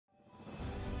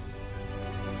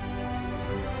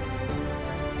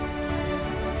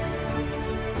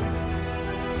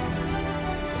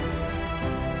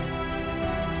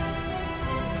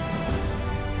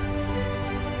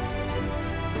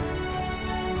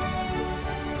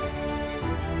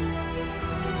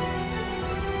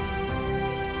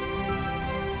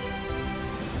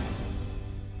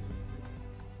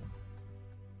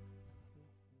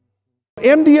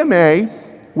MDMA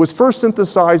was first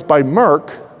synthesized by Merck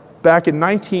back in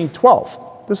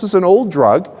 1912. This is an old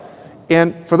drug,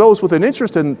 and for those with an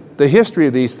interest in the history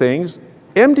of these things,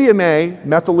 MDMA,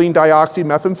 methylene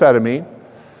dioxymethamphetamine,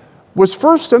 was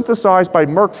first synthesized by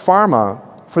Merck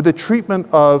Pharma for the treatment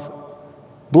of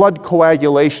blood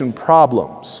coagulation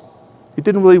problems. It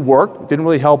didn't really work. It didn't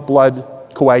really help blood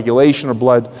coagulation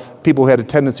or people who had a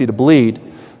tendency to bleed.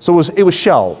 So it was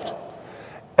shelved.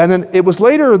 And then it was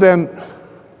later then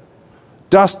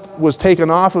dust was taken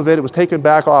off of it. It was taken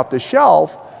back off the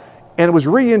shelf, and it was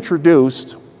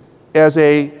reintroduced as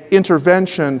an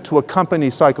intervention to accompany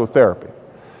psychotherapy.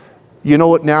 You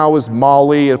know it now as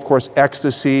Molly, of course,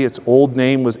 ecstasy. Its old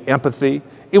name was empathy.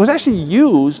 It was actually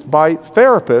used by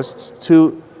therapists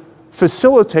to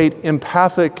facilitate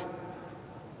empathic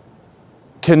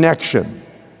connection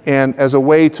and as a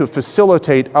way to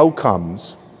facilitate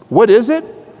outcomes. What is it?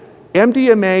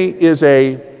 MDMA is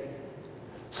a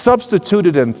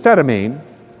substituted amphetamine.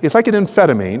 It's like an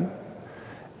amphetamine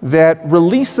that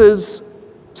releases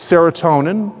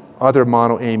serotonin, other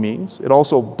monoamines. It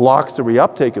also blocks the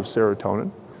reuptake of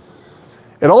serotonin.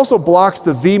 It also blocks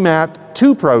the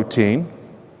VMAT2 protein.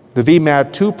 The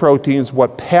VMAT2 protein is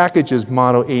what packages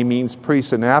monoamines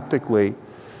presynaptically.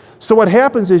 So what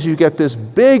happens is you get this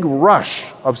big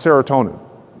rush of serotonin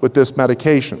with this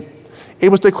medication. It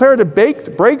was declared a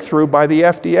breakthrough by the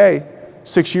FDA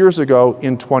 6 years ago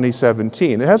in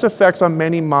 2017. It has effects on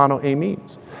many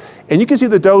monoamines. And you can see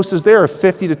the doses there are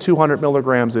 50 to 200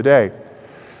 milligrams a day.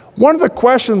 One of the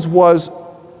questions was,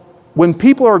 when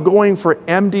people are going for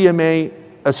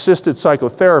MDMA-assisted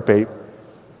psychotherapy,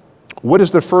 what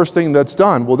is the first thing that's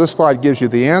done? Well, this slide gives you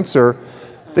the answer.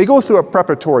 They go through a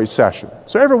preparatory session.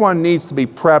 So everyone needs to be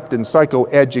prepped and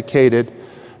psychoeducated.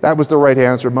 That was the right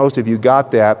answer. Most of you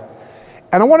got that.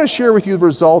 And I want to share with you the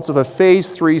results of a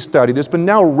phase 3 study. There's been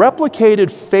now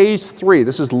replicated phase 3.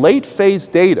 This is late phase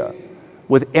data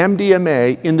with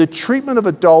MDMA in the treatment of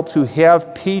adults who have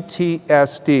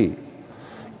PTSD.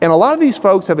 And a lot of these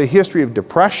folks have a history of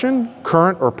depression,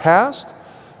 current or past.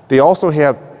 They also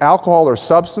have alcohol or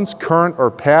substance, current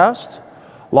or past.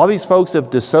 A lot of these folks have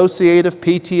dissociative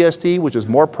PTSD, which is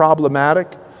more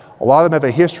problematic. A lot of them have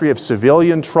a history of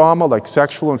civilian trauma, like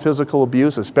sexual and physical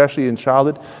abuse, especially in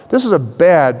childhood. This is a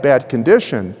bad, bad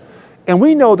condition. And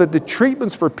we know that the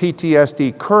treatments for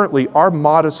PTSD currently are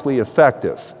modestly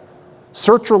effective.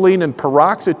 Sertraline and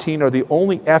paroxetine are the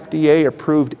only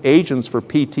FDA-approved agents for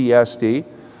PTSD.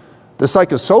 The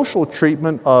psychosocial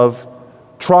treatment of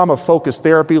trauma-focused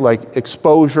therapy, like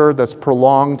exposure that's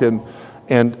prolonged and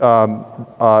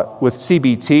with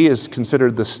CBT is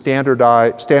considered the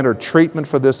standard treatment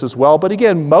for this as well. But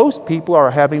again, most people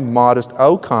are having modest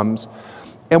outcomes.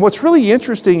 And what's really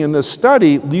interesting in this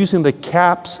study, using the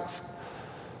CAPS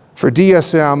for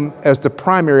DSM as the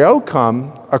primary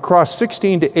outcome, across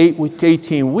 16 to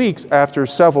 18 weeks after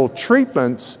several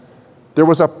treatments, there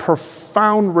was a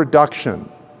profound reduction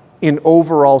in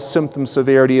overall symptom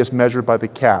severity as measured by the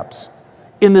CAPS.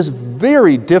 In this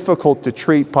very difficult to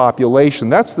treat population,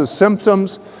 that's the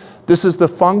symptoms, this is the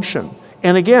function.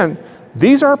 And again,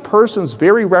 these are persons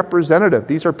very representative.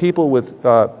 These are people with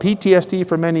PTSD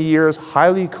for many years,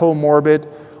 highly comorbid,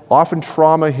 often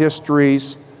trauma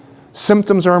histories.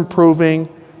 Symptoms are improving,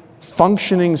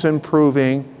 functioning's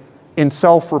improving, and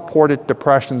self-reported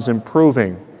depression's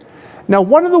improving. Now,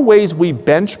 one of the ways we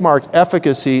benchmark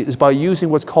efficacy is by using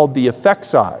what's called the effect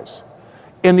size.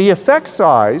 And the effect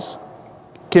size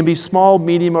can be small,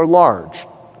 medium, or large.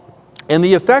 And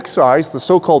the effect size, the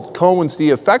so-called Cohen's d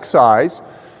effect size,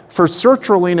 for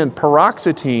sertraline and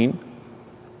paroxetine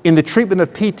in the treatment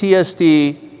of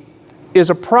PTSD is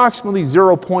approximately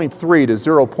 0.3 to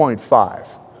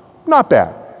 0.5. Not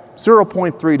bad,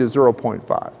 0.3 to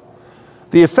 0.5.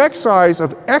 The effect size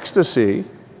of ecstasy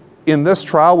in this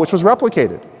trial, which was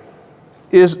replicated,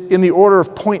 is in the order of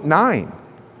 0.9.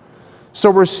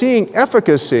 So we're seeing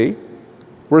efficacy,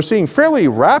 we're seeing fairly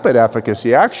rapid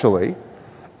efficacy actually,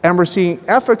 and we're seeing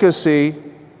efficacy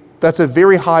that's a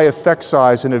very high effect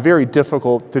size in a very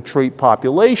difficult to treat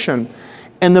population.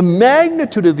 And the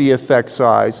magnitude of the effect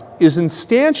size is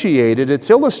instantiated, it's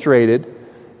illustrated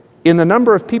in the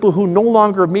number of people who no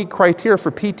longer meet criteria for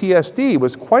PTSD.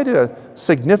 Was quite a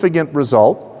significant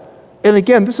result. And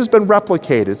again, this has been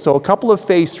replicated. So a couple of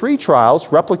phase 3 trials,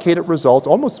 replicated results,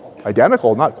 almost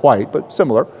identical, not quite, but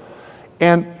similar.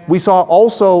 And we saw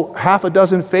also half a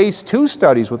dozen phase 2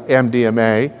 studies with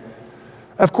MDMA.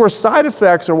 Of course, side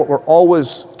effects are what we're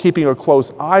always keeping a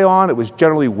close eye on. It was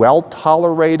generally well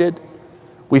tolerated.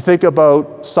 We think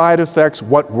about side effects,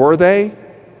 what were they?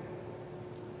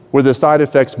 Were the side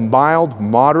effects mild,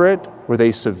 moderate? Were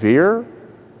they severe?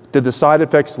 Did the side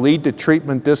effects lead to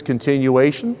treatment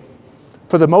discontinuation?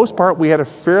 For the most part, we had a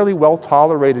fairly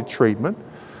well-tolerated treatment.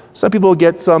 Some people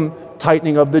get some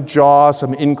tightening of the jaw,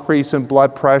 some increase in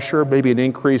blood pressure, maybe an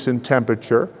increase in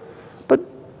temperature. But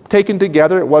taken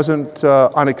together, it wasn't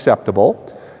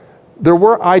unacceptable. There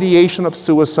were ideation of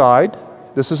suicide.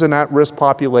 This is an at-risk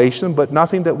population, but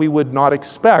nothing that we would not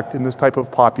expect in this type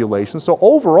of population. So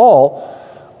overall,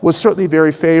 was certainly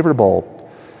very favorable.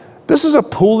 This is a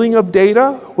pooling of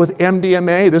data with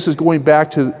MDMA. This is going back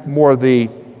to more of the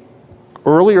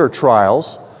earlier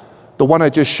trials. The one I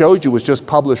just showed you was just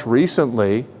published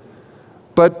recently.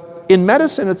 But in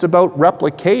medicine, it's about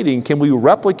replicating. Can we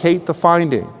replicate the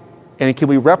finding? And can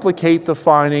we replicate the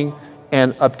finding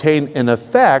and obtain an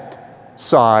effect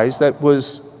size that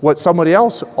was what somebody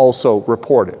else also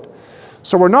reported?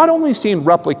 So we're not only seeing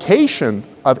replication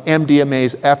of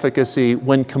MDMA's efficacy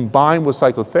when combined with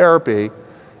psychotherapy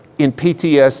in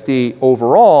PTSD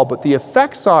overall, but the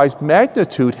effect size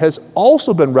magnitude has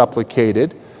also been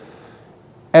replicated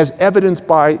as evidenced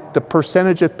by the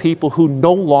percentage of people who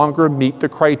no longer meet the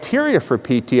criteria for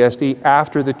PTSD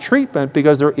after the treatment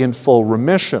because they're in full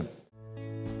remission.